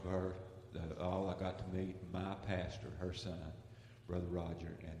got to meet my pastor, her son, Brother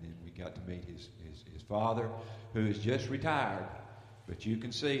Roger, and then we got to meet his father, who is just retired. But you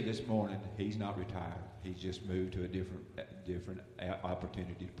can see this morning he's not retired. He's just moved to a different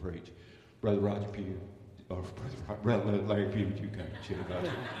opportunity to preach. Brother Roger Pugh, or Brother Larry Pugh, would you come and share about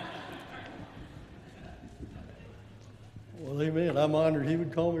you? Well, amen. I'm honored he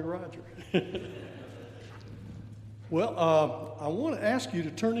would call me Roger. Well, I want to ask you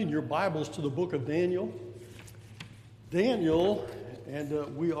to turn in your Bibles to the book of Daniel. Daniel,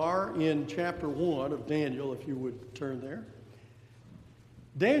 and we are in chapter 1 of Daniel, if you would turn there.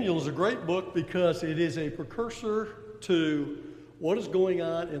 Daniel is a great book because it is a precursor to what is going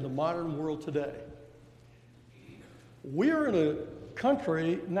on in the modern world today. We are in a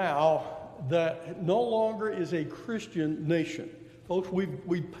country now that no longer is a Christian nation. Folks,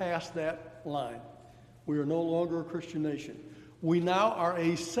 we've passed that line. We are no longer a Christian nation. We now are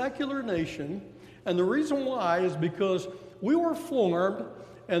a secular nation, and the reason why is because we were formed,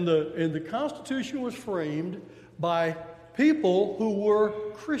 and the Constitution was framed by people who were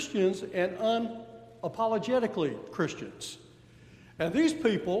Christians and unapologetically Christians. And these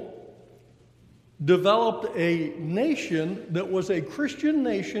people developed a nation that was a Christian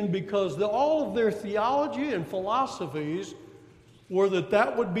nation because all of their theology and philosophies were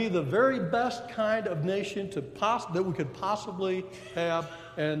that would be the very best kind of nation that we could possibly have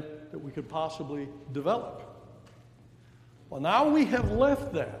and that we could possibly develop. Well, now we have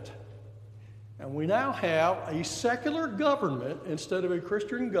left that. And we now have a secular government instead of a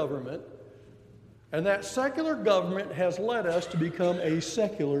Christian government. And that secular government has led us to become a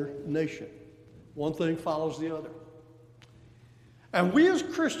secular nation. One thing follows the other. And we as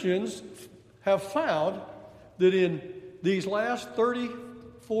Christians have found that in these last 30,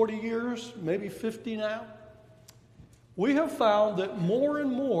 40 years, maybe 50 now, we have found that more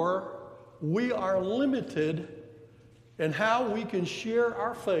and more we are limited in how we can share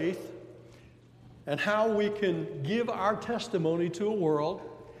our faith and how we can give our testimony to a world,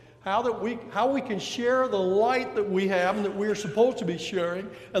 how we can share the light that we have and that we are supposed to be sharing,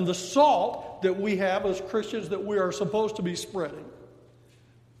 and the salt that we have as Christians that we are supposed to be spreading,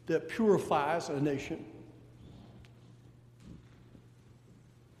 that purifies a nation.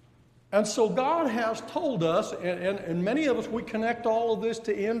 And so God has told us, and many of us, we connect all of this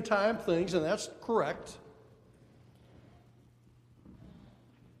to end time things, and that's correct.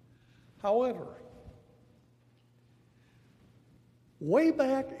 However, way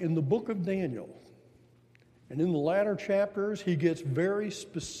back in the book of Daniel, and in the latter chapters, he gets very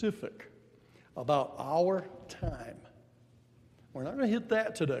specific about our time. We're not going to hit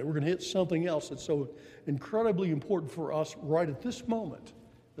that today. We're going to hit something else that's so incredibly important for us right at this moment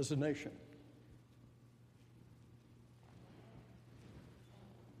as a nation.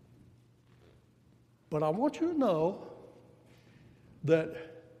 But I want you to know that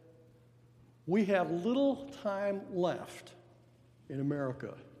we have little time left in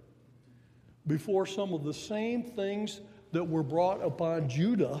America before some of the same things that were brought upon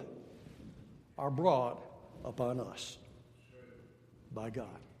Judah are brought upon us by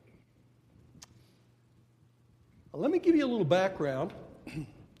God. Now, let me give you a little background.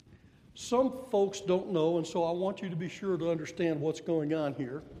 Some folks don't know, and so I want you to be sure to understand what's going on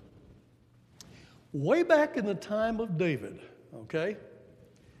here. Way back in the time of David, okay?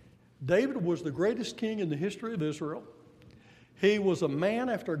 David was the greatest king in the history of Israel. He was a man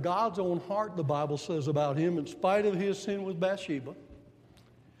after God's own heart, the Bible says about him, in spite of his sin with Bathsheba.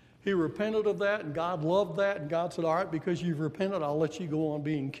 He repented of that, and God loved that, and God said, all right, because you've repented, I'll let you go on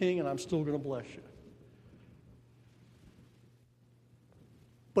being king, and I'm still going to bless you.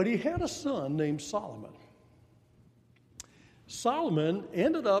 But he had a son named Solomon. Solomon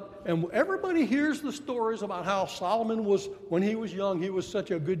ended up, and everybody hears the stories about how Solomon was, when he was young, he was such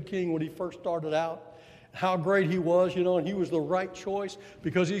a good king when he first started out, how great he was, and he was the right choice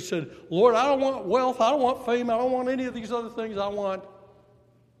because he said, Lord, I don't want wealth, I don't want fame, I don't want any of these other things, I want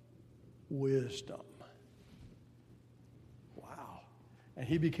wisdom. And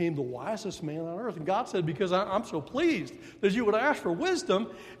he became the wisest man on earth. And God said, because I'm so pleased that you would ask for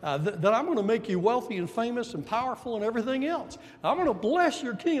wisdom, that I'm going to make you wealthy and famous and powerful and everything else. I'm going to bless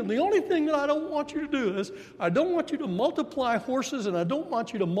your kingdom. The only thing that I don't want you to do is I don't want you to multiply horses and I don't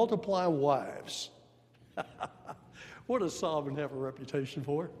want you to multiply wives. What does Solomon have a reputation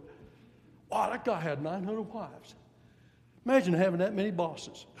for? Wow, that guy had 900 wives. Imagine having that many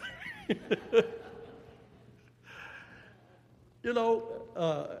bosses.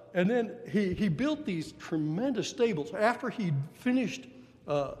 And then he built these tremendous stables. After he finished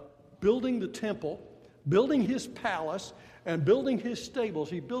building the temple, building his palace, and building his stables.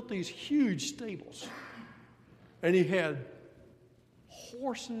 He built these huge stables. And he had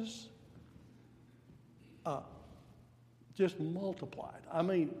horses just multiplied. I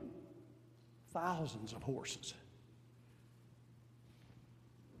mean, thousands of horses.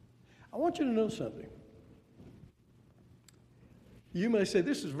 I want you to know something. You may say,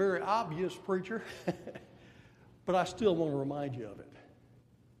 this is very obvious, preacher, but I still want to remind you of it.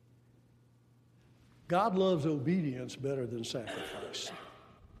 God loves obedience better than sacrifice.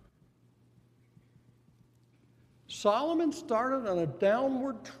 Solomon started on a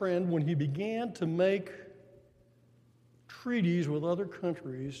downward trend when he began to make treaties with other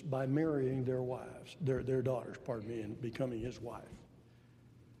countries by marrying their wives, their daughters, and becoming his wife.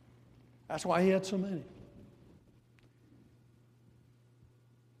 That's why he had so many.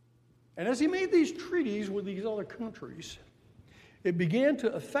 And as he made these treaties with these other countries, it began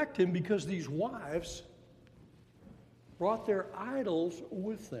to affect him because these wives brought their idols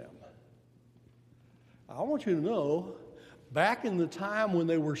with them. I want you to know, back in the time when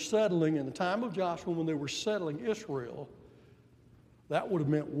they were settling, in the time of Joshua, when they were settling Israel, that would have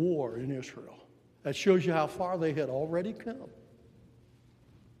meant war in Israel. That shows you how far they had already come.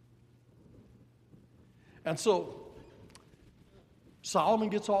 And so, Solomon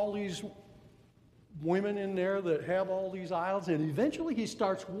gets all these women in there that have all these idols, and eventually he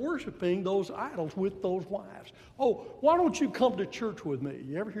starts worshiping those idols with those wives. Oh, why don't you come to church with me?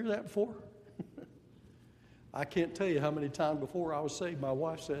 You ever hear that before? I can't tell you how many times before I was saved, my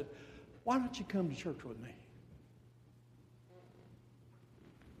wife said, why don't you come to church with me?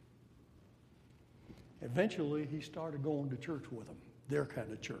 Eventually, he started going to church with them, their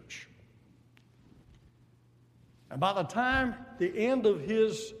kind of church. And by the time the end of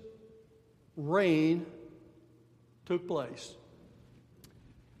his reign took place,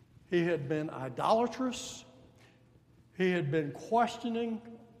 he had been idolatrous. He had been questioning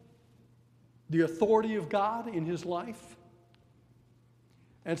the authority of God in his life.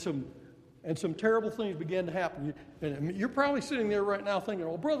 And some terrible things began to happen. And you're probably sitting there right now thinking,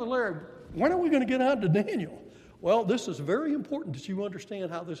 well, Brother Larry, when are we going to get on to Daniel? Well, this is very important that you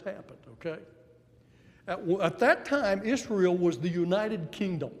understand how this happened, okay? At that time, Israel was the United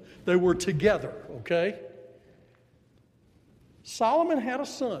Kingdom. They were together, okay? Solomon had a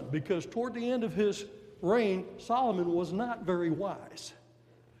son because toward the end of his reign, Solomon was not very wise.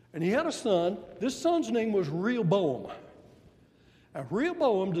 And he had a son. This son's name was Rehoboam. And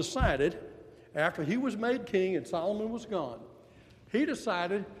Rehoboam decided, after he was made king and Solomon was gone, he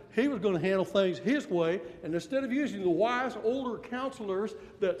decided he was going to handle things his way, and instead of using the wise, older counselors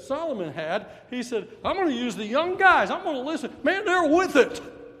that Solomon had, he said, I'm going to use the young guys. I'm going to listen. Man, they're with it.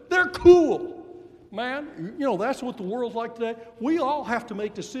 They're cool. Man, you know, that's what the world's like today. We all have to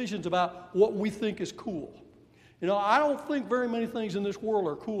make decisions about what we think is cool. You know, I don't think very many things in this world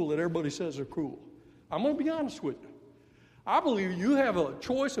are cool that everybody says are cool. I'm going to be honest with you. I believe you have a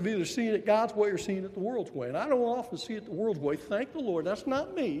choice of either seeing it God's way or seeing it the world's way. And I don't often see it the world's way. Thank the Lord. That's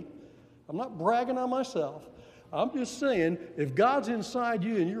not me. I'm not bragging on myself. I'm just saying, if God's inside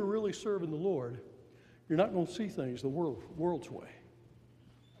you and you're really serving the Lord, you're not going to see things the world's way.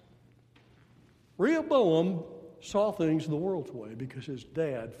 Rehoboam saw things the world's way because his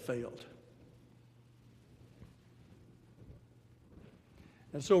dad failed.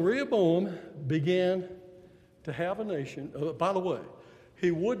 And so Rehoboam began to have a nation. By the way,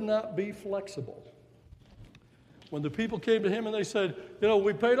 he would not be flexible. When the people came to him and they said, you know,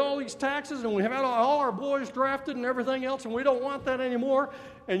 we paid all these taxes and we have had all our boys drafted and everything else and we don't want that anymore.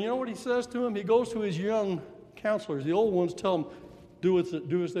 And you know what he says to him? He goes to his young counselors. The old ones tell him, do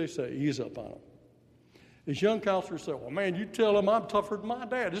as they say. Ease up on them. His young counselors say, well, man, you tell him I'm tougher than my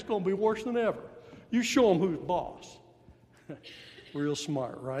dad. It's going to be worse than ever. You show him who's boss. Real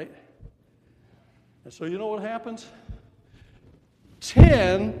smart, right? And so you know what happens?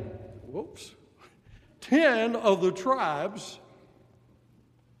 10 of the tribes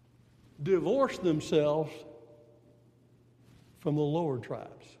divorced themselves from the lower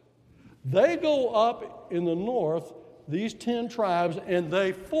tribes. They go up in the north, these 10 tribes, and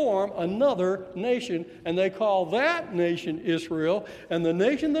they form another nation, and they call that nation Israel. And the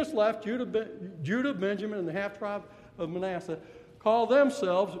nation that's left, Judah, Benjamin, and the half-tribe of Manasseh, call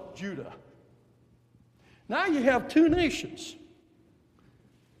themselves Judah. Now you have two nations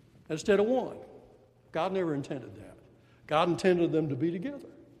instead of one. God never intended that. God intended them to be together.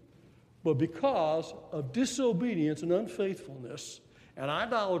 But because of disobedience and unfaithfulness and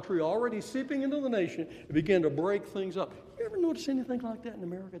idolatry already seeping into the nation, it began to break things up. You ever notice anything like that in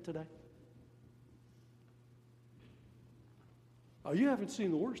America today? Oh, you haven't seen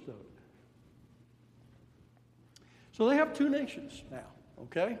the worst of it. So they have two nations now,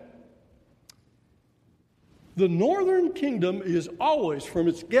 okay? The northern kingdom is always, from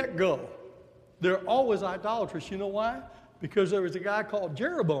its get-go, they're always idolatrous. You know why? Because there was a guy called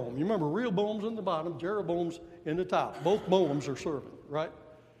Jeroboam. You remember Rehoboam's in the bottom, Jeroboam's in the top. Both Boams are serving, right?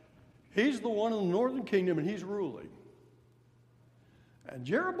 He's the one in the northern kingdom, and he's ruling. And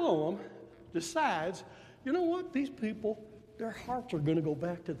Jeroboam decides, you know what? These people, their hearts are going to go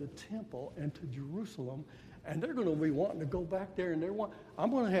back to the temple and to Jerusalem, and they're going to be wanting to go back there, and I'm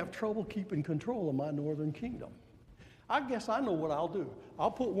going to have trouble keeping control of my northern kingdom. I guess I know what I'll do.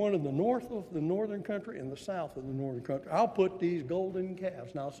 I'll put one in the north of the northern country and the south of the northern country. I'll put these golden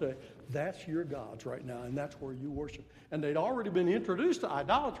calves, and I'll say, that's your gods right now, and that's where you worship. And they'd already been introduced to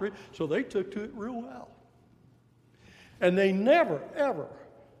idolatry, so they took to it real well. And they never, ever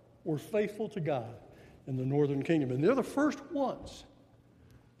were faithful to God in the northern kingdom. And they're the first ones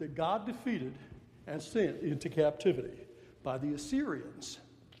that God defeated and sent into captivity by the Assyrians.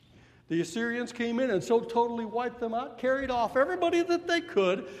 The Assyrians came in and so totally wiped them out, carried off everybody that they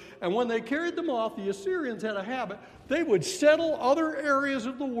could, and when they carried them off, the Assyrians had a habit. They would settle other areas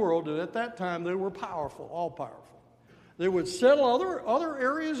of the world, and at that time they were powerful, all powerful. They would settle other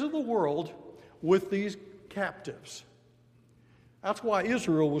areas of the world with these captives. That's why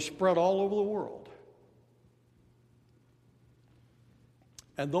Israel was spread all over the world.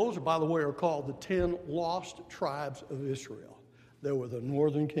 And those, by the way, are called the 10 lost tribes of Israel. They were the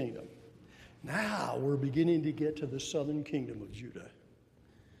northern kingdom. Now we're beginning to get to the southern kingdom of Judah.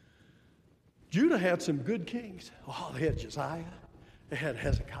 Judah had some good kings. Oh, they had Josiah. They had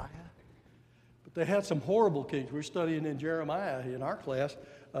Hezekiah. But they had some horrible kings. We're studying in Jeremiah in our class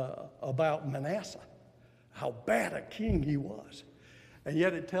about Manasseh, how bad a king he was. And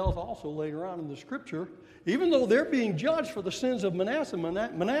yet it tells also later on in the scripture, even though they're being judged for the sins of Manasseh,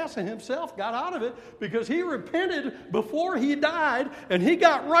 Manasseh himself got out of it because he repented before he died, and he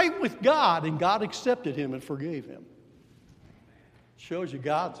got right with God, and God accepted him and forgave him. Shows you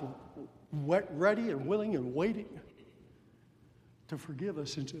God's ready and willing and waiting to forgive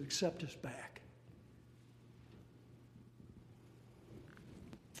us and to accept us back.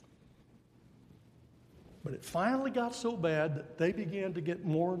 But it finally got so bad that they began to get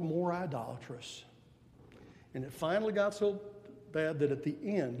more and more idolatrous. And it finally got so bad that at the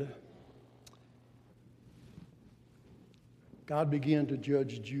end, God began to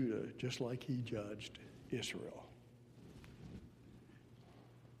judge Judah just like he judged Israel.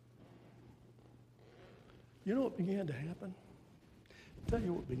 You know what began to happen? I'll tell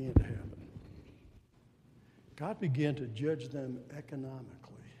you what began to happen. God began to judge them economically.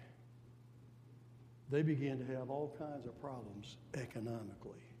 They began to have all kinds of problems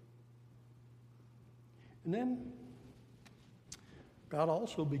economically. And then God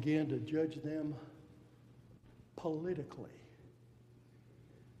also began to judge them politically.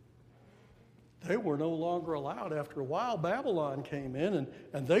 They were no longer allowed. After a while, Babylon came in,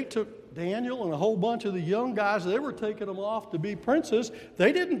 and they took Daniel and a whole bunch of the young guys. They were taking them off to be princes.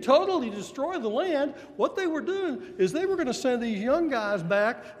 They didn't totally destroy the land. What they were doing is they were going to send these young guys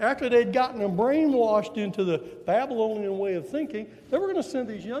back after they'd gotten them brainwashed into the Babylonian way of thinking. They were going to send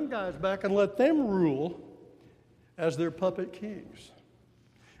these young guys back and let them rule as their puppet kings.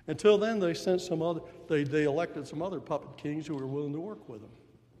 Until then, they sent they elected some other puppet kings who were willing to work with them.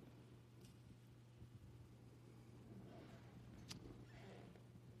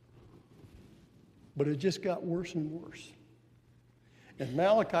 But it just got worse and worse. In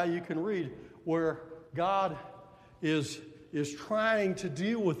Malachi, you can read where God is trying to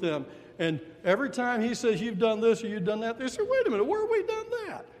deal with them. And every time he says, you've done this or you've done that, they say, wait a minute, where have we done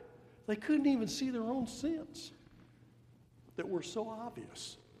that? They couldn't even see their own sins that were so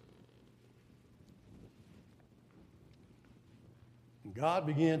obvious. And God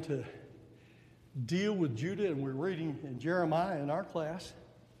began to deal with Judah, and we're reading in Jeremiah in our class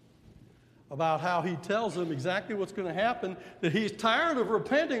about how he tells them exactly what's going to happen, that he's tired of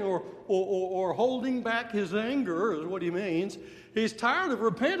repenting or holding back his anger, is what he means. He's tired of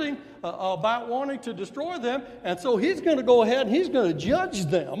repenting about wanting to destroy them, and so he's going to go ahead and he's going to judge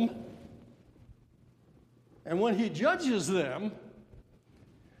them. And when he judges them,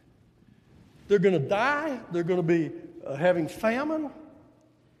 they're going to die, they're going to be having famine,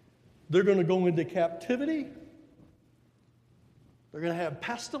 they're going to go into captivity, they're going to have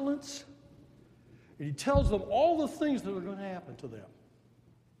pestilence. And he tells them all the things that are going to happen to them.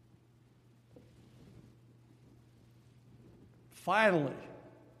 Finally,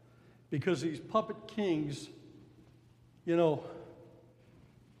 because these puppet kings,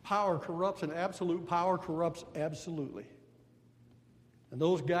 power corrupts and absolute power corrupts absolutely. And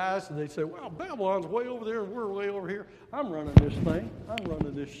those guys, they say, well, Babylon's way over there and we're way over here. I'm running this thing. I'm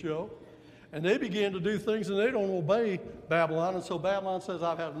running this show. And they begin to do things and they don't obey Babylon. And so Babylon says,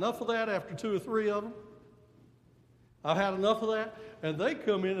 I've had enough of that after 2 or 3 of them. I've had enough of that. And they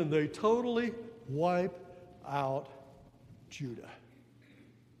come in and they totally wipe out Judah.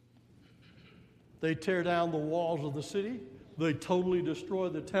 They tear down the walls of the city. They totally destroy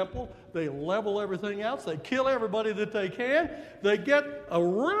the temple. They level everything else. They kill everybody that they can. They get a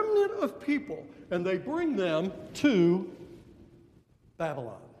remnant of people and they bring them to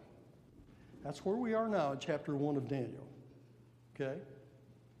Babylon. That's where we are now in chapter 1 of Daniel. Okay?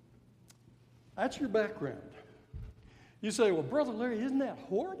 That's your background. You say, well, Brother Larry, isn't that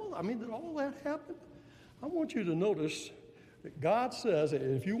horrible? I mean, did all that happen? I want you to notice that God says,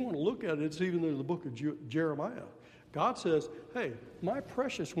 and if you want to look at it, it's even in the book of Jeremiah. God says, hey, my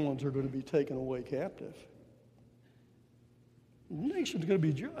precious ones are going to be taken away captive. The nation's going to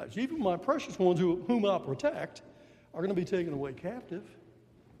be judged. Even my precious ones whom I protect are going to be taken away captive.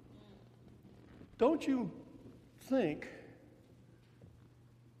 Don't you think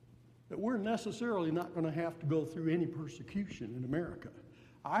that we're necessarily not going to have to go through any persecution in America?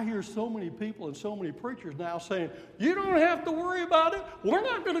 I hear so many people and so many preachers now saying, you don't have to worry about it. We're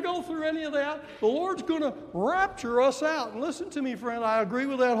not going to go through any of that. The Lord's going to rapture us out. And listen to me, friend, I agree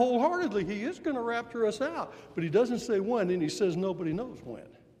with that wholeheartedly. He is going to rapture us out. But he doesn't say when, and he says nobody knows when.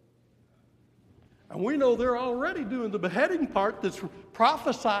 And we know they're already doing the beheading part that's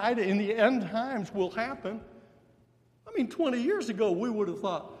prophesied in the end times will happen. I mean, 20 years ago, we would have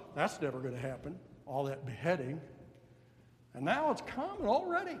thought, that's never going to happen, all that beheading. And now it's common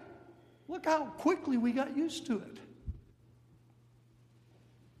already. Look how quickly we got used to it.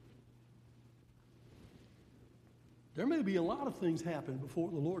 There may be a lot of things happen before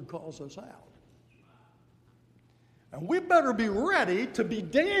the Lord calls us out. And we better be ready to be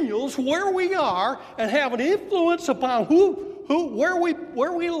Daniels where we are and have an influence upon where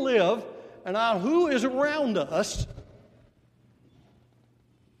we live and on who is around us.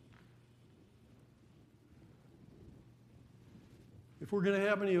 If we're going to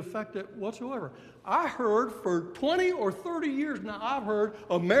have any effect whatsoever. I heard for 20 or 30 years now, I've heard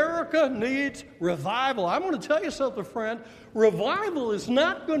America needs revival. I'm going to tell you something, friend. Revival is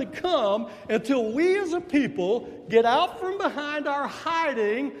not going to come until we as a people get out from behind our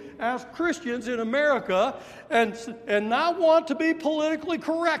hiding as Christians in America and not want to be politically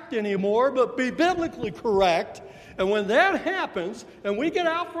correct anymore, but be biblically correct. And when that happens, and we get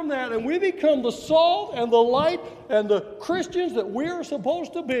out from that, and we become the salt and the light and the Christians that we're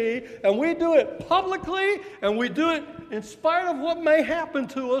supposed to be, and we do it publicly, and we do it in spite of what may happen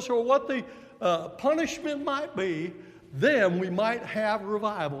to us or what the punishment might be, then we might have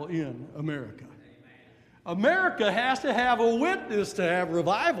revival in America. America has to have a witness to have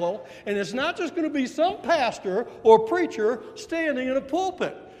revival, and it's not just going to be some pastor or preacher standing in a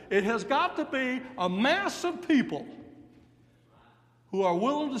pulpit. It has got to be a mass of people who are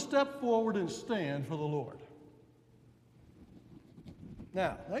willing to step forward and stand for the Lord.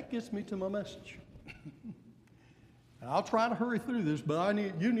 Now, that gets me to my message. And I'll try to hurry through this, but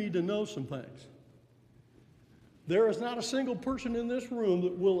you need to know some things. There is not a single person in this room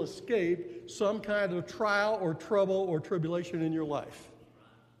that will escape some kind of trial or trouble or tribulation in your life.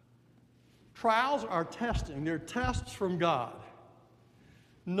 Trials are testing. They're tests from God.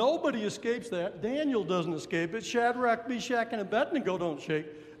 Nobody escapes that. Daniel doesn't escape it. Shadrach, Meshach, and Abednego don't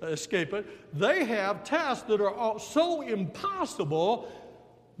escape it. They have tests that are so impossible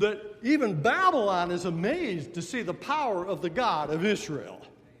that even Babylon is amazed to see the power of the God of Israel.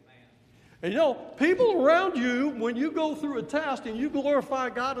 And you know, people around you, when you go through a test and you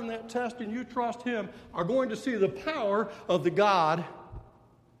glorify God in that test and you trust Him, are going to see the power of the God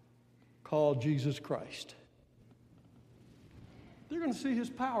called Jesus Christ. They're going to see His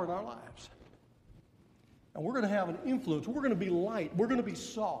power in our lives. And we're going to have an influence. We're going to be light. We're going to be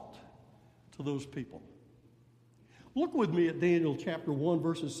salt to those people. Look with me at Daniel chapter 1,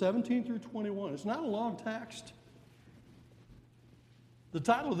 verses 17 through 21. It's not a long text. The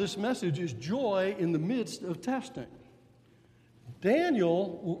title of this message is Joy in the Midst of Testing.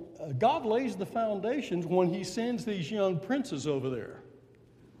 Daniel, God lays the foundations when He sends these young princes over there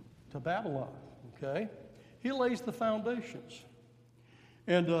to Babylon. Okay? He lays the foundations.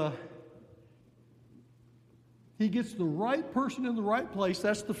 And He gets the right person in the right place.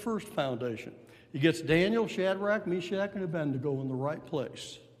 That's the first foundation. He gets Daniel, Shadrach, Meshach, and Abednego in the right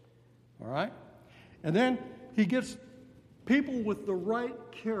place. All right? And then He gets people with the right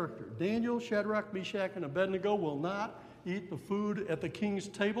character. Daniel, Shadrach, Meshach, and Abednego will not eat the food at the king's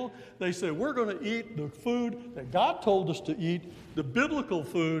table. They said, we're going to eat the food that God told us to eat, the biblical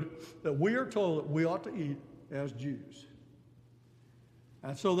food that we are told that we ought to eat as Jews.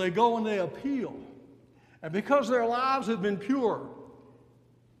 And so they go and they appeal. And because their lives have been pure,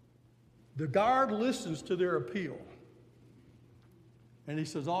 the guard listens to their appeal. And he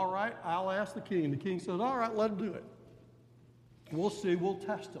says, all right, I'll ask the king. The king says, all right, let him do it. We'll see, we'll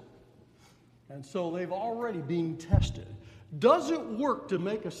test him. And so they've already been tested. Does it work to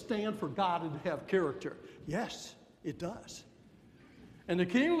make a stand for God and to have character? Yes, it does. And the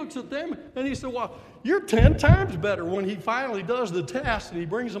king looks at them and he said, well, you're 10 times better when he finally does the test and he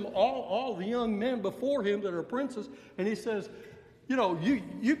brings them all the young men before him that are princes. And he says, you know,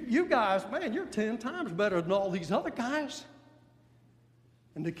 you guys, man, you're 10 times better than all these other guys.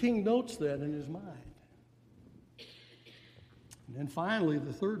 And the king notes that in his mind. And then finally,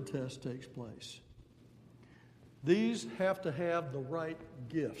 the third test takes place. These have to have the right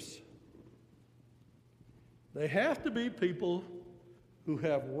gifts. They have to be people who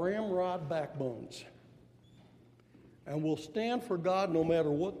have ramrod backbones and will stand for God no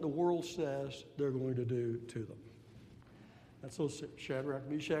matter what the world says they're going to do to them. And so Shadrach,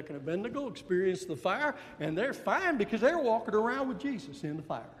 Meshach, and Abednego experienced the fire, and they're fine because they're walking around with Jesus in the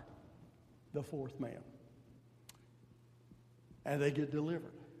fire, the fourth man. And they get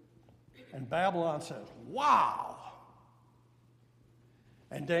delivered. And Babylon says, wow.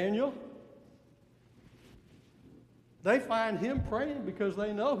 And Daniel, they find him praying because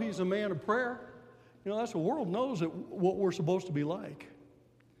they know he's a man of prayer. You know, that's the world knows what we're supposed to be like.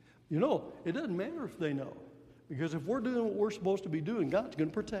 You know, it doesn't matter if they know. Because if we're doing what we're supposed to be doing, God's going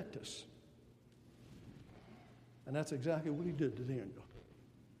to protect us. And that's exactly what he did to Daniel.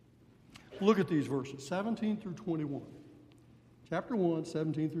 Look at these verses, 17 through 21. Chapter 1,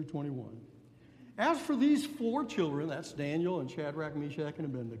 17 through 21. As for these 4 children, that's Daniel and Shadrach, Meshach, and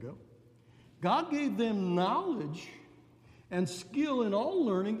Abednego, God gave them knowledge and skill in all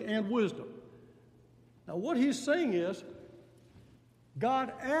learning and wisdom. Now what he's saying is,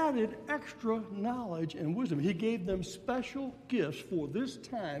 God added extra knowledge and wisdom. He gave them special gifts for this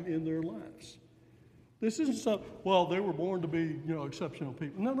time in their lives. This isn't some, well, they were born to be, exceptional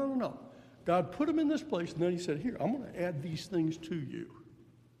people. No. God put them in this place, and then he said, here, I'm going to add these things to you.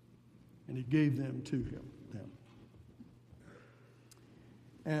 And he gave them to them.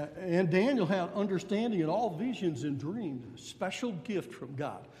 And Daniel had understanding in all visions and dreams, a special gift from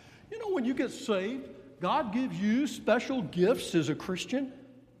God. You know, when you get saved, God gives you special gifts as a Christian.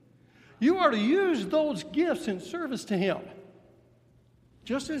 You are to use those gifts in service to him,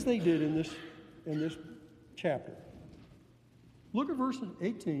 just as they did in this chapter. Look at verse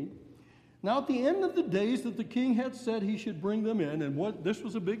 18. Now at the end of the days that the king had said he should bring them in, and this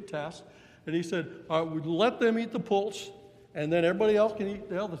was a big test, and he said, all right, we'd let them eat the pulse, and then everybody else can eat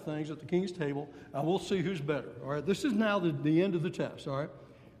the other things at the king's table, and we'll see who's better. All right, this is now the end of the test, all right?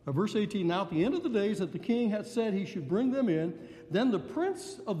 Verse 18, now at the end of the days that the king had said he should bring them in, then the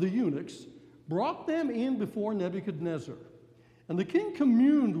prince of the eunuchs brought them in before Nebuchadnezzar. And the king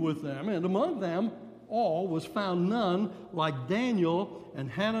communed with them, and among them all was found none like Daniel and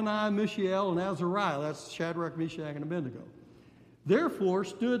Hananiah, Mishael, and Azariah. That's Shadrach, Meshach, and Abednego. Therefore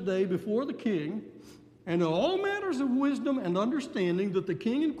stood they before the king, and in all matters of wisdom and understanding that the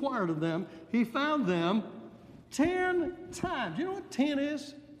king inquired of them, he found them 10 times. You know what 10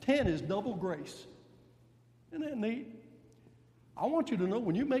 is? 10 is double grace. Isn't that neat? I want you to know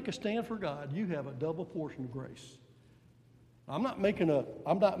when you make a stand for God, you have a double portion of grace. I'm not making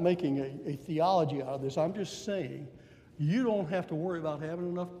a theology out of this. I'm just saying you don't have to worry about having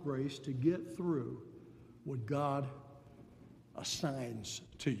enough grace to get through what God assigns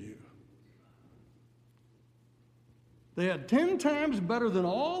to you. They had 10 times better than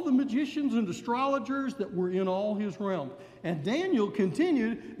all the magicians and astrologers that were in all his realm. And Daniel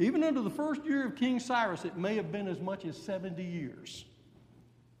continued, even into the first year of King Cyrus, it may have been as much as 70 years.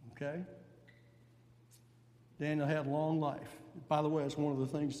 Okay? Daniel had long life. By the way, it's one of the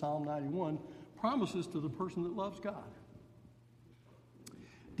things Psalm 91 promises to the person that loves God.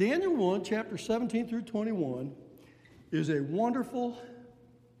 Daniel 1, chapter 17 through 21, is a wonderful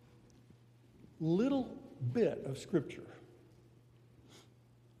little bit of Scripture.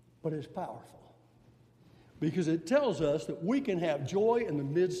 But it's powerful. Because it tells us that we can have joy in the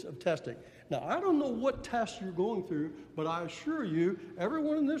midst of testing. Now, I don't know what tests you're going through, but I assure you,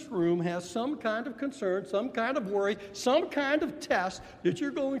 everyone in this room has some kind of concern, some kind of worry, some kind of test that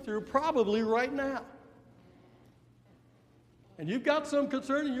you're going through probably right now. And you've got some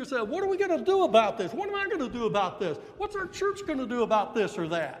concern and you're saying, what are we going to do about this? What am I going to do about this? What's our church going to do about this or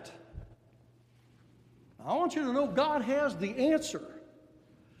that? I want you to know God has the answer.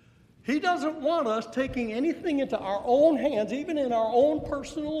 He doesn't want us taking anything into our own hands, even in our own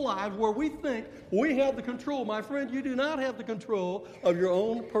personal lives, where we think we have the control. My friend, you do not have the control of your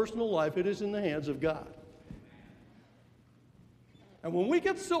own personal life. It is in the hands of God. And when we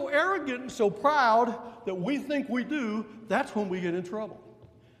get so arrogant and so proud that we think we do, that's when we get in trouble.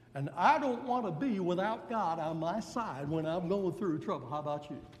 And I don't want to be without God on my side when I'm going through trouble. How about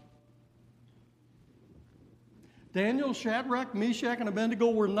you? Daniel, Shadrach, Meshach, and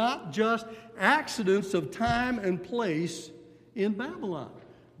Abednego were not just accidents of time and place in Babylon.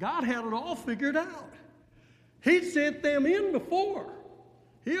 God had it all figured out. He'd sent them in before.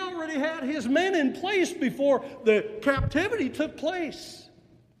 He already had his men in place before the captivity took place.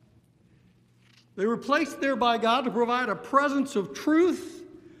 They were placed there by God to provide a presence of truth,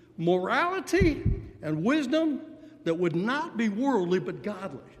 morality, and wisdom that would not be worldly but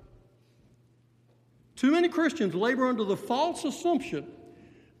godly. Too many Christians labor under the false assumption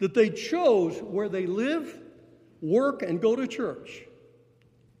that they chose where they live, work, and go to church.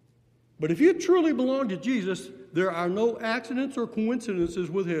 But if you truly belong to Jesus, there are no accidents or coincidences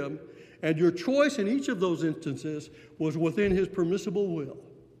with him, and your choice in each of those instances was within his permissible will.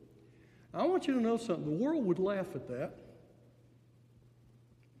 I want you to know something. The world would laugh at that.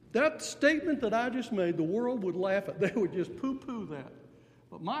 That statement that I just made, the world would laugh at. They would just poo-poo that.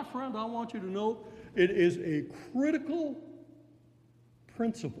 But my friend, I want you to know it is a critical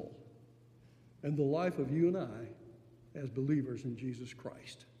principle in the life of you and I as believers in Jesus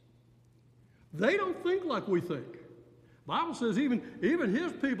Christ. They don't think like we think. The Bible says even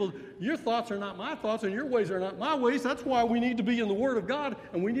his people, your thoughts are not my thoughts and your ways are not my ways. That's why we need to be in the Word of God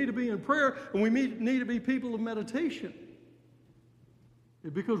and we need to be in prayer and we need to be people of meditation.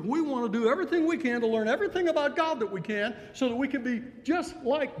 Because we want to do everything we can to learn everything about God that we can so that we can be just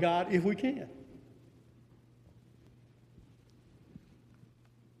like God if we can.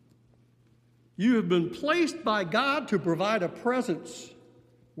 You have been placed by God to provide a presence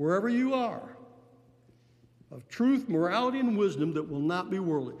wherever you are of truth, morality, and wisdom that will not be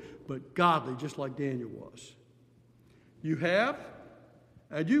worldly, but godly, just like Daniel was. You have,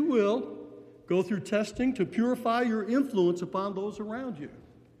 and you will, go through testing to purify your influence upon those around you.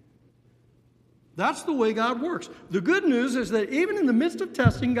 That's the way God works. The good news is that even in the midst of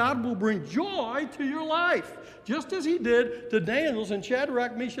testing, God will bring joy to your life. Just as he did to Daniel's and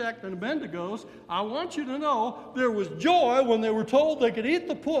Shadrach, Meshach, and Abednego's. I want you to know there was joy when they were told they could eat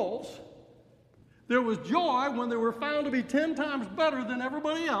the pulse. There was joy when they were found to be 10 times better than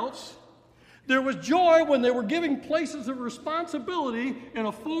everybody else. There was joy when they were given places of responsibility in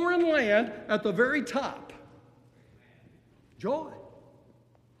a foreign land at the very top. Joy.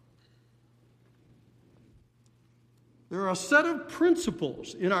 There are a set of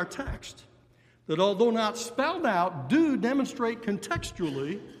principles in our text that, although not spelled out, do demonstrate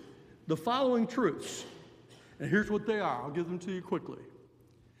contextually the following truths. And here's what they are. I'll give them to you quickly.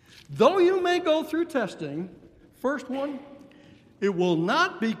 Though you may go through testing, first one, it will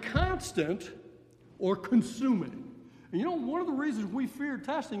not be constant or consuming. And you know, one of the reasons we fear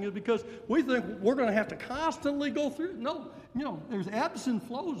testing is because we think we're going to have to constantly go through it. No, you know, there's ebbs and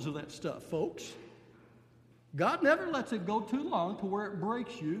flows of that stuff, folks. God never lets it go too long to where it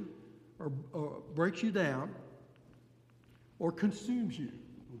breaks you or breaks you down or consumes you,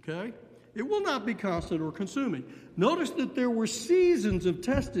 okay? It will not be constant or consuming. Notice that there were seasons of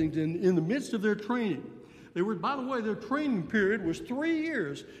testings in the midst of their training. They were, by the way, their training period was 3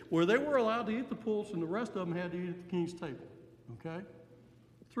 years where they were allowed to eat the pulse and the rest of them had to eat at the king's table, okay?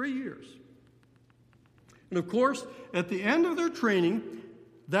 3 years. And of course, at the end of their training,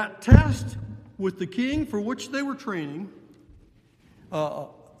 that test with the king for which they were training,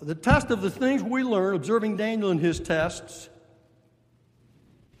 the test of the things we learn, observing Daniel and his tests,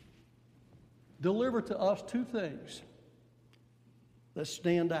 deliver to us two things that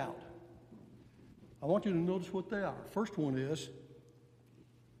stand out. I want you to notice what they are. First one is,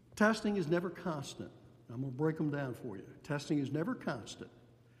 testing is never constant. I'm going to break them down for you. Testing is never constant.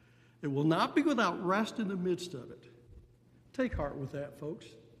 It will not be without rest in the midst of it. Take heart with that, folks.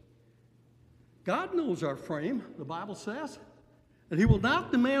 God knows our frame, the Bible says, and he will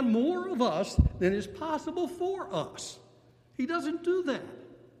not demand more of us than is possible for us. He doesn't do that.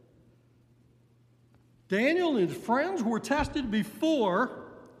 Daniel and his friends were tested before,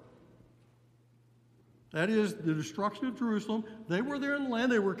 that is, the destruction of Jerusalem. They were there in the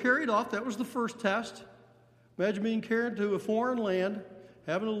land. They were carried off. That was the first test. Imagine being carried to a foreign land,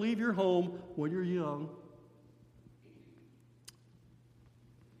 having to leave your home when you're young.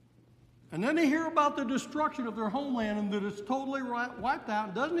 And then they hear about the destruction of their homeland and that it's totally wiped out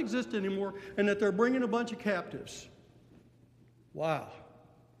and doesn't exist anymore and that they're bringing a bunch of captives. Wow.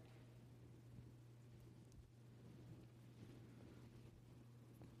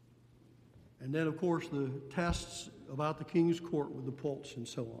 And then, of course, the tests about the king's court with the pulse and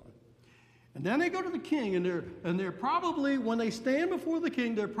so on. And then they go to the king, and they're probably, when they stand before the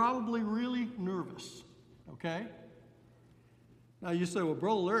king, they're probably really nervous. Okay? Now you say, well,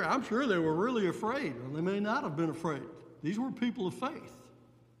 Brother Larry, I'm sure they were really afraid. Well, they may not have been afraid. These were people of faith.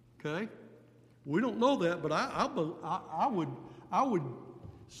 Okay? We don't know that, but I would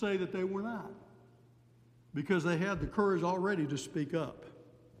say that they were not, because they had the courage already to speak up.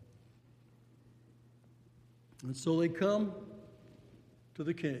 And so they come to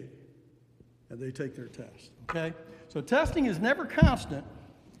the king, and they take their test. Okay? So testing is never constant.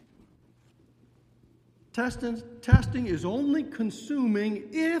 Testing is only consuming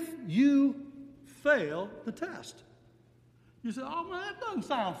if you fail the test. You say, oh, man, that doesn't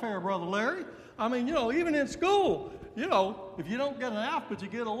sound fair, Brother Larry. I mean, even in school, if you don't get an F but you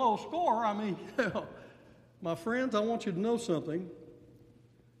get a low score, my friends, I want you to know something.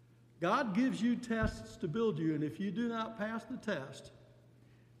 God gives you tests to build you, and if you do not pass the test,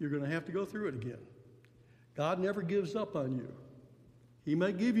 you're going to have to go through it again. God never gives up on you. He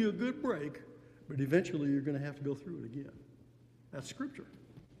may give you a good break, but eventually you're going to have to go through it again. That's Scripture.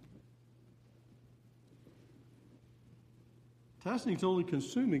 Testing is only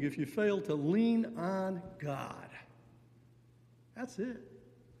consuming if you fail to lean on God. That's it.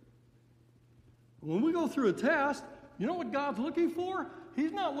 When we go through a test, you know what God's looking for?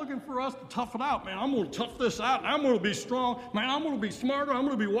 He's not looking for us to tough it out. Man, I'm going to tough this out, and I'm going to be strong. Man, I'm going to be smarter. I'm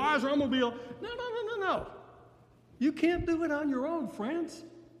going to be wiser. I'm going to be... No. You can't do it on your own, friends.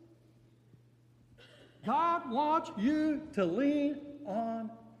 God wants you to lean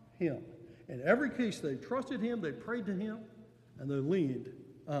on Him. In every case, they trusted Him, they prayed to Him, and they leaned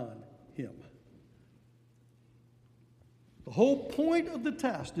on Him. The whole point of the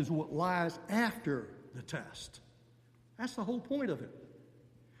test is what lies after the test. That's the whole point of it.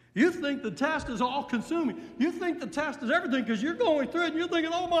 You think the test is all-consuming. You think the test is everything because you're going through it and you're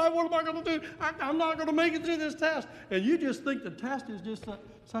thinking, oh my, what am I going to do? I'm not going to make it through this test. And you just think the test is just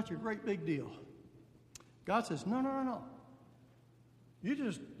such a great big deal. God says, no. You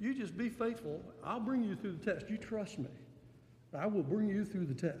just be faithful. I'll bring you through the test. You trust me. I will bring you through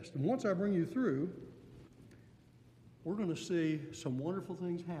the test. And once I bring you through, we're going to see some wonderful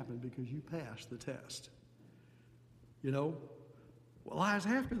things happen because you passed the test. What lies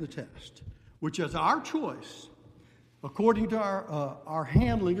after the test, which is our choice according to our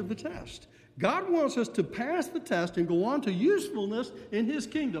handling of the test. God wants us to pass the test and go on to usefulness in His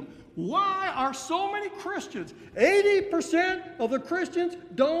kingdom. Why are so many Christians, 80% of the Christians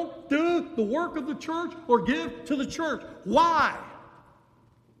don't do the work of the church or give to the church? Why?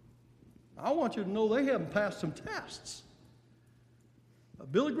 I want you to know they haven't passed some tests.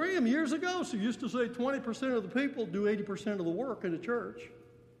 Billy Graham years ago used to say 20% of the people do 80% of the work in the church.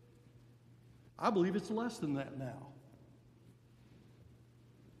 I believe it's less than that now.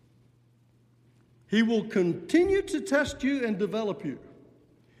 He will continue to test you and develop you.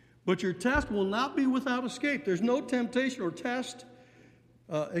 But your test will not be without escape. There's no temptation or test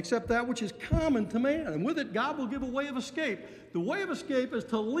except that which is common to man. And with it, God will give a way of escape. The way of escape is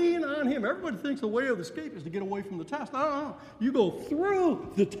to lean on Him. Everybody thinks the way of escape is to get away from the test. No. You go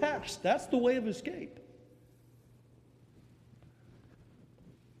through the test. That's the way of escape.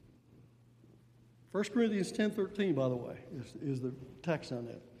 1 Corinthians 10:13, by the way, is the text on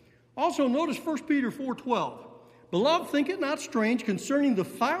that. Also, notice 1 Peter 4:12. Beloved, think it not strange concerning the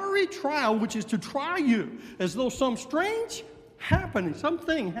fiery trial which is to try you, as though some strange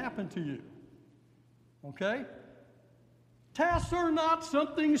something happened to you. Okay? Tests are not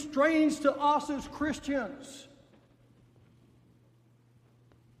something strange to us as Christians.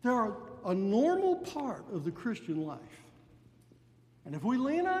 They're a normal part of the Christian life. And if we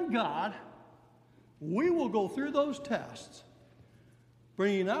lean on God, we will go through those tests,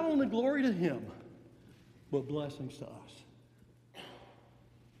 bringing not only glory to Him, but blessings to us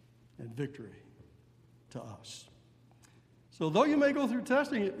and victory to us. So though you may go through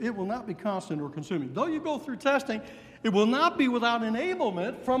testing, it will not be constant or consuming. Though you go through testing, it will not be without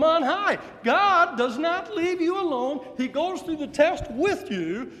enablement from on high. God does not leave you alone. He goes through the test with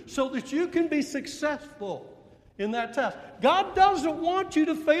you so that you can be successful in that test. God doesn't want you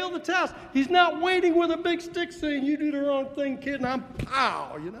to fail the test. He's not waiting with a big stick saying, you do the wrong thing, kid, and I'm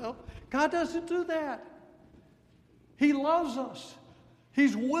pow, God doesn't do that. He loves us.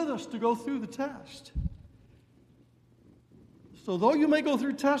 He's with us to go through the test. So though you may go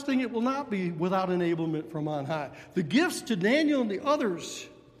through testing, it will not be without enablement from on high. The gifts to Daniel and the others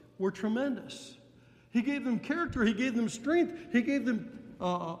were tremendous. He gave them character. He gave them strength. He gave them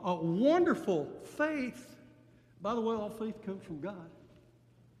a wonderful faith. By the way, all faith comes from God.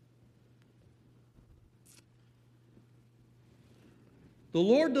 The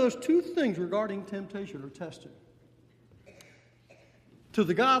Lord does two things regarding temptation or testing. To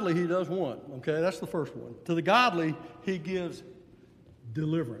the godly, he does one. Okay, that's the first one. To the godly, he gives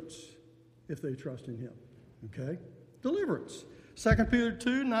deliverance if they trust in him. Okay? Deliverance. 2 Peter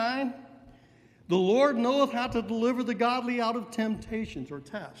 2:9. The Lord knoweth how to deliver the godly out of temptations or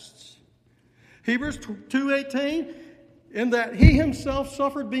tests. Hebrews 2:18. In that he himself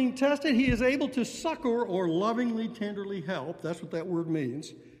suffered being tested, he is able to succor or lovingly, tenderly help. That's what that word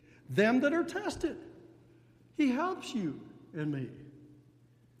means. Them that are tested. He helps you and me.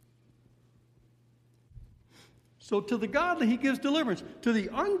 So to the godly, he gives deliverance. To the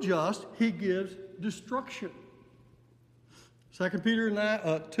unjust, he gives destruction. 2 Peter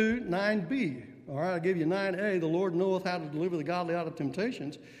 2:9b. All right, I'll give you 9a. The Lord knoweth how to deliver the godly out of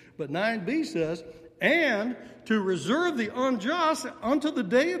temptations. But 9b says, and to reserve the unjust unto the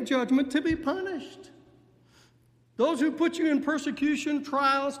day of judgment to be punished. Those who put you in persecution,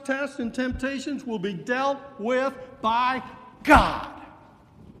 trials, tests, and temptations will be dealt with by God.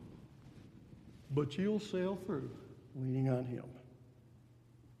 But you'll sail through leaning on him.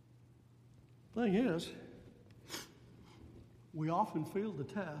 Thing is, we often fail the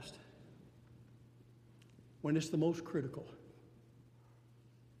test when it's the most critical.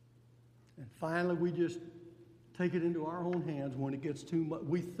 And finally, we just take it into our own hands when it gets too much.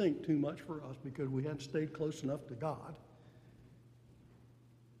 We think too much for us because we haven't stayed close enough to God.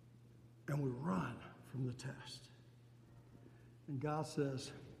 And we run from the test. And God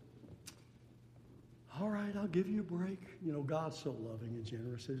says, all right, I'll give you a break. You know, God's so loving and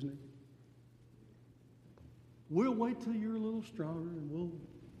generous, isn't he? We'll wait till you're a little stronger and we'll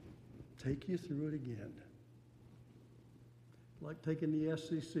take you through it again. Like taking the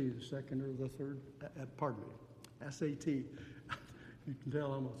SCC, the second or the third, SAT. You can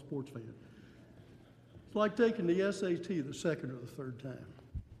tell I'm a sports fan. It's like taking the SAT the second or the third time.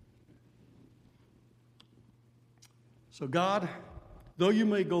 So God, though you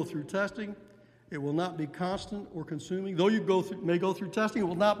may go through testing, it will not be constant or consuming. Though you may go through testing, it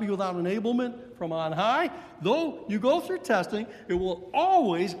will not be without enablement from on high. Though you go through testing, it will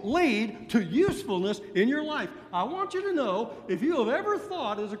always lead to usefulness in your life. I want you to know, if you have ever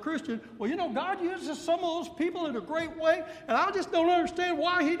thought as a Christian, well, you know, God uses some of those people in a great way, and I just don't understand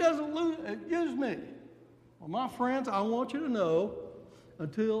why he doesn't use me. Well, my friends, I want you to know,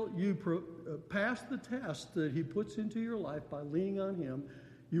 until you pass the test that he puts into your life by leaning on him,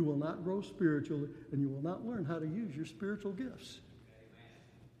 you will not grow spiritually, and you will not learn how to use your spiritual gifts. Amen.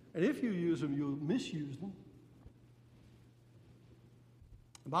 And if you use them, you'll misuse them.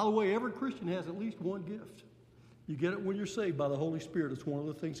 And by the way, every Christian has at least one gift. You get it when you're saved by the Holy Spirit. It's one of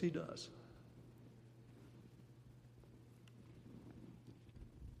the things he does.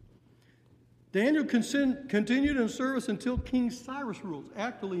 Daniel continued in service until King Cyrus ruled.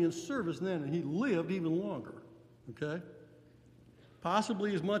 Actually in service then, and he lived even longer. Okay?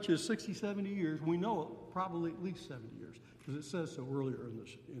 Possibly as much as 60, 70 years. We know it, probably at least 70 years, because it says so earlier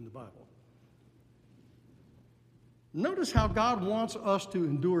in the Bible. Notice how God wants us to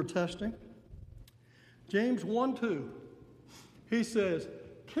endure testing. James 1:2. He says,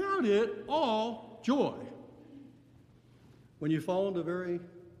 count it all joy when you fall into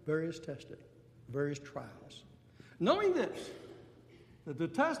various testing, various trials. Knowing this, that the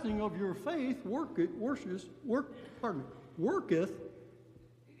testing of your faith worketh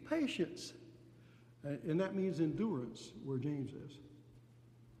patience. And that means endurance, where James is.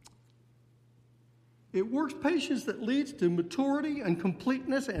 It works patience that leads to maturity and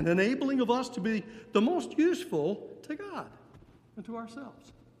completeness and enabling of us to be the most useful to God and to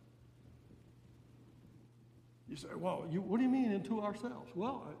ourselves. You say, well, what do you mean into ourselves?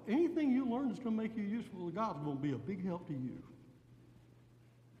 Well, anything you learn that's going to make you useful to God is going to be a big help to you.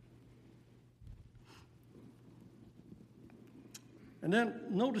 And then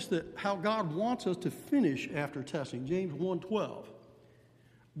notice that how God wants us to finish after testing. James 1:12.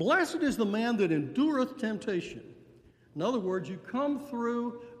 Blessed is the man that endureth temptation. In other words, you come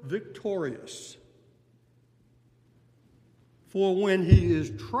through victorious. For when he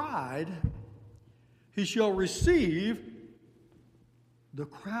is tried, he shall receive the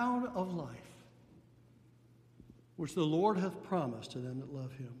crown of life, which the Lord hath promised to them that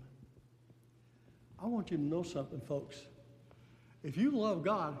love him. I want you to know something, folks. If you love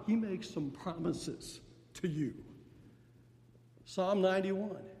God, he makes some promises to you. Psalm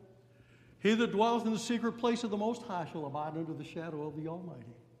 91. He that dwelleth in the secret place of the Most High shall abide under the shadow of the Almighty.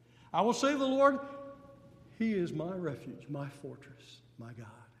 I will say of the Lord, He is my refuge, my fortress, my God.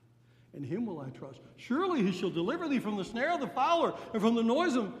 In Him will I trust. Surely He shall deliver thee from the snare of the fowler and from the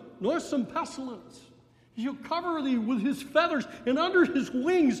noisome pestilence. He shall cover thee with His feathers, and under His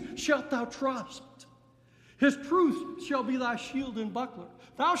wings shalt thou trust. His truth shall be thy shield and buckler.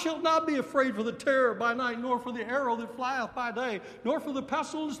 Thou shalt not be afraid for the terror by night, nor for the arrow that flieth by day, nor for the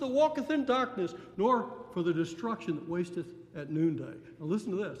pestilence that walketh in darkness, nor for the destruction that wasteth at noonday. Now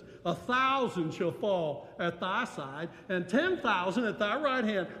listen to this. 1,000 shall fall at thy side, and 10,000 at thy right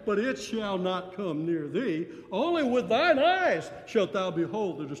hand, but it shall not come near thee. Only with thine eyes shalt thou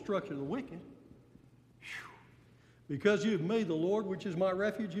behold the destruction of the wicked. Whew. Because you have made the Lord, which is my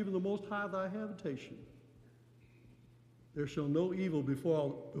refuge, even the Most High, thy habitation. There shall no evil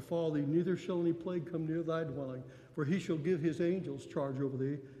befall thee, neither shall any plague come near thy dwelling. For He shall give His angels charge over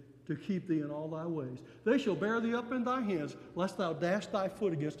thee, to keep thee in all thy ways. They shall bear thee up in thy hands, lest thou dash thy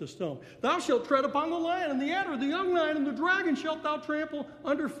foot against a stone. Thou shalt tread upon the lion and the adder, the young lion and the dragon shalt thou trample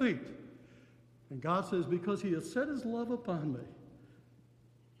under feet. And God says, because He hath set His love upon me,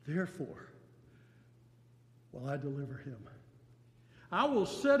 therefore will I deliver him. I will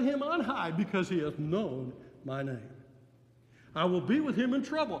set him on high because he hath known my name. I will be with him in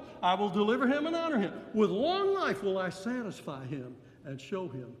trouble. I will deliver him and honor him. With long life will I satisfy him and show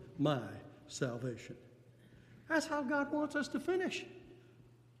him my salvation. That's how God wants us to finish.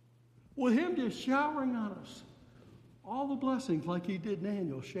 With him just showering on us all the blessings like he did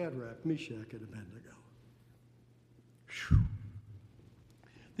Daniel, Shadrach, Meshach, and Abednego. Whew.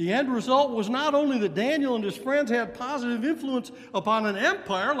 The end result was not only that Daniel and his friends had positive influence upon an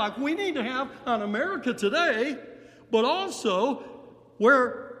empire like we need to have on America today, but also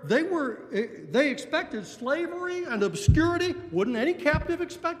where they expected slavery and obscurity. Wouldn't any captive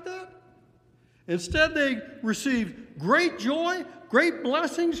expect that? Instead, they received great joy, great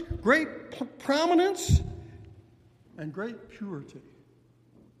blessings, great prominence, and great purity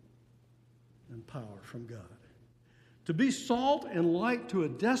and power from God. To be salt and light to a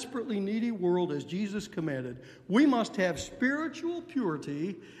desperately needy world as Jesus commanded, we must have spiritual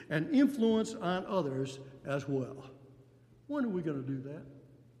purity and influence on others as well. When are we going to do that?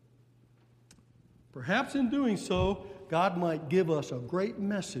 Perhaps in doing so, God might give us a great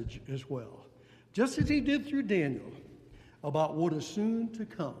message as well, just as he did through Daniel, about what is soon to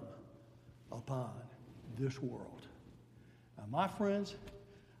come upon this world. Now, my friends,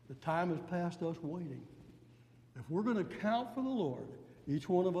 the time has passed us waiting. If we're going to count for the Lord, each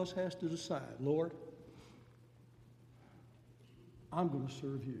one of us has to decide, Lord, I'm going to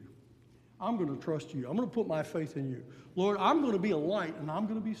serve you. I'm going to trust you. I'm going to put my faith in you. Lord, I'm going to be a light and I'm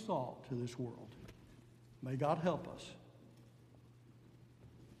going to be salt to this world. May God help us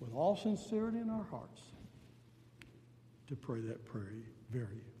with all sincerity in our hearts to pray that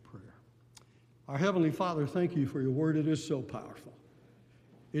very prayer. Our Heavenly Father, thank you for your word. It is so powerful.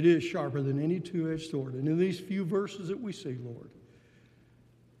 It is sharper than any two-edged sword. And in these few verses that we see, Lord,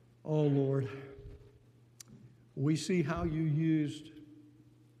 oh Lord, we see how you used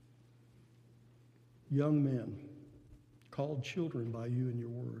young men called children by you in your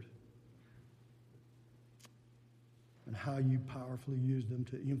word, and how you powerfully used them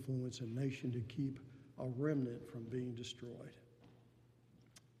to influence a nation to keep a remnant from being destroyed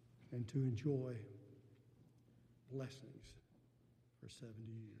and to enjoy blessings for 70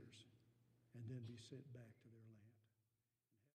 years and then be sent back to their